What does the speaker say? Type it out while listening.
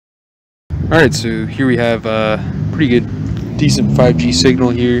Alright, so here we have a pretty good, decent 5G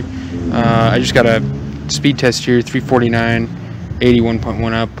signal here. I just got a speed test here, 349,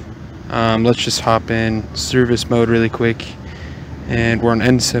 81.1 up. Let's just hop in service mode really quick. And we're on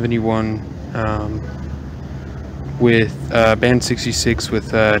n71 with band 66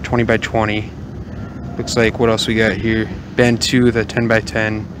 with 20 by 20. Looks like what else we got here? Band 2 with a 10 by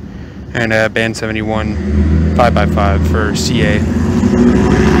 10. And band 71 5 by 5 for CA.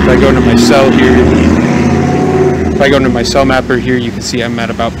 If I go into my cell here, if I go into my cell mapper here, you can see I'm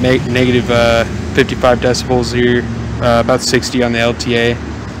at about negative 55 decibels here, about 60 on the LTEA,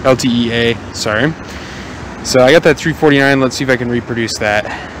 sorry. So I got that 349, let's see if I can reproduce that.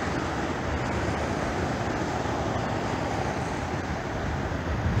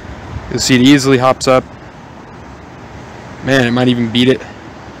 You'll see it easily hops up. Man, it might even beat it.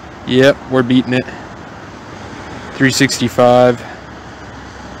 Yep, we're beating it. 365.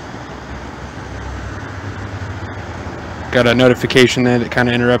 Got a notification there that kind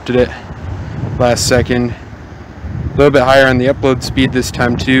of interrupted it last second. A little bit higher on the upload speed this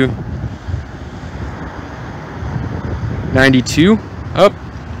time too. 92 up.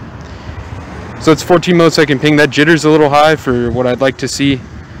 So it's 14 millisecond ping. That jitter's a little high for what I'd like to see.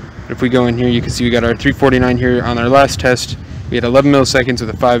 If we go in here, you can see we got our 349 here on our last test. We had 11 milliseconds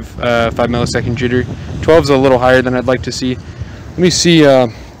with a 5 millisecond jitter. 12's a little higher than I'd like to see. Let me see.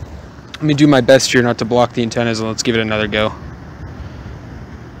 Let me do my best here not to block the antennas, and let's give it another go.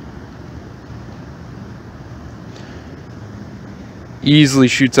 Easily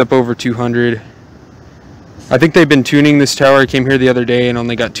shoots up over 200. I think they've been tuning this tower. I came here the other day and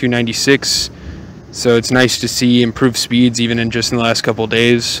only got 296. So it's nice to see improved speeds even in just in the last couple of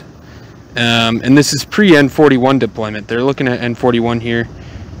days. And this is pre-N41 deployment. They're looking at N41 here.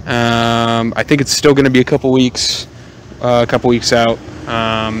 I think it's still going to be a couple weeks out.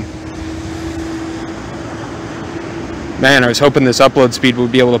 Man, I was hoping this upload speed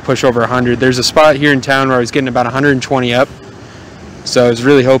would be able to push over 100. There's a spot here in town where I was getting about 120 up. So I was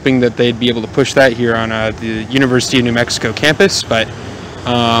really hoping that they'd be able to push that here on the University of New Mexico campus. But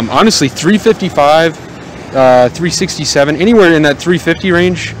honestly, 355, 367, anywhere in that 350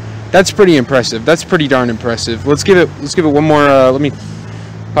 range, that's pretty impressive. That's pretty darn impressive. Let's give it one more. Let me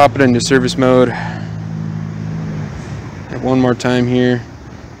pop it into service mode. And one more time here.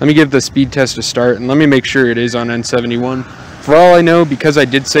 Let me give the speed test a start, and let me make sure it is on N71. For all I know, because I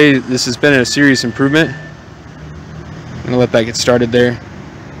did say this has been a serious improvement, I'm going to let that get started there.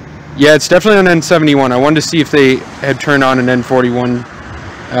 Yeah, it's definitely on N71. I wanted to see if they had turned on an N41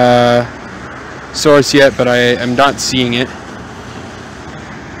 source yet, but I am not seeing it.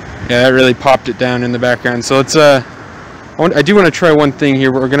 Yeah, that really popped it down in the background. So let's, I do want to try one thing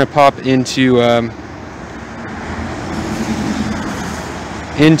here. We're going to pop into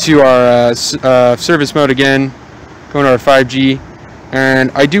our service mode again, going to our 5G, and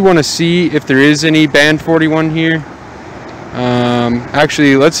I do want to see if there is any band 41 here.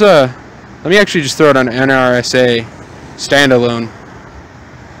 Actually, let me actually just throw it on NRSA standalone.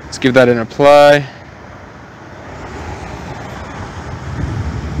 Let's give that an apply,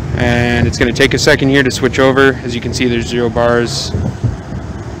 and it's going to take a second here to switch over. As you can see, there's 0 bars.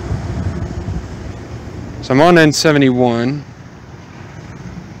 So I'm on N71.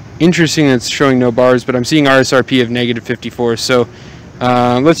 Interesting, it's showing no bars, but I'm seeing RSRP of negative 54. So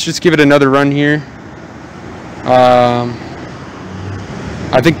let's just give it another run here.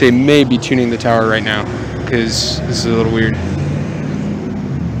 I think they may be tuning the tower right now because this is a little weird.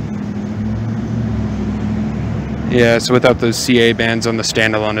 Yeah, so without those CA bands on the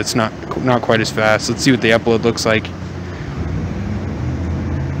standalone, it's not quite as fast. Let's see what the upload looks like.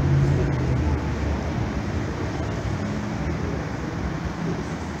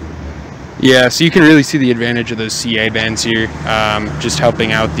 Yeah, so you can really see the advantage of those CA bands here, just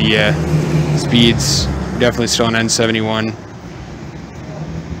helping out the speeds. Definitely still on N71.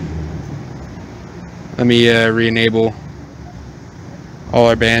 Let me re-enable all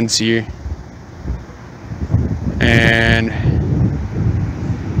our bands here. And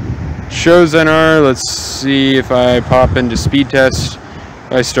shows NR. Let's see if I pop into speed test.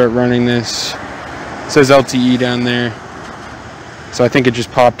 If I start running this, it says LTE down there. So I think it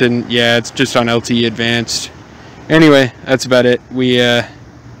just popped in. Yeah, it's just on LTE advanced. Anyway, that's about it. We're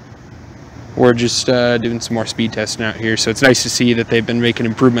just doing some more speed testing out here. So it's nice to see that they've been making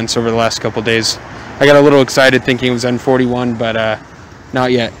improvements over the last couple days. I got a little excited thinking it was N41, but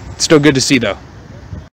not yet. Still good to see though.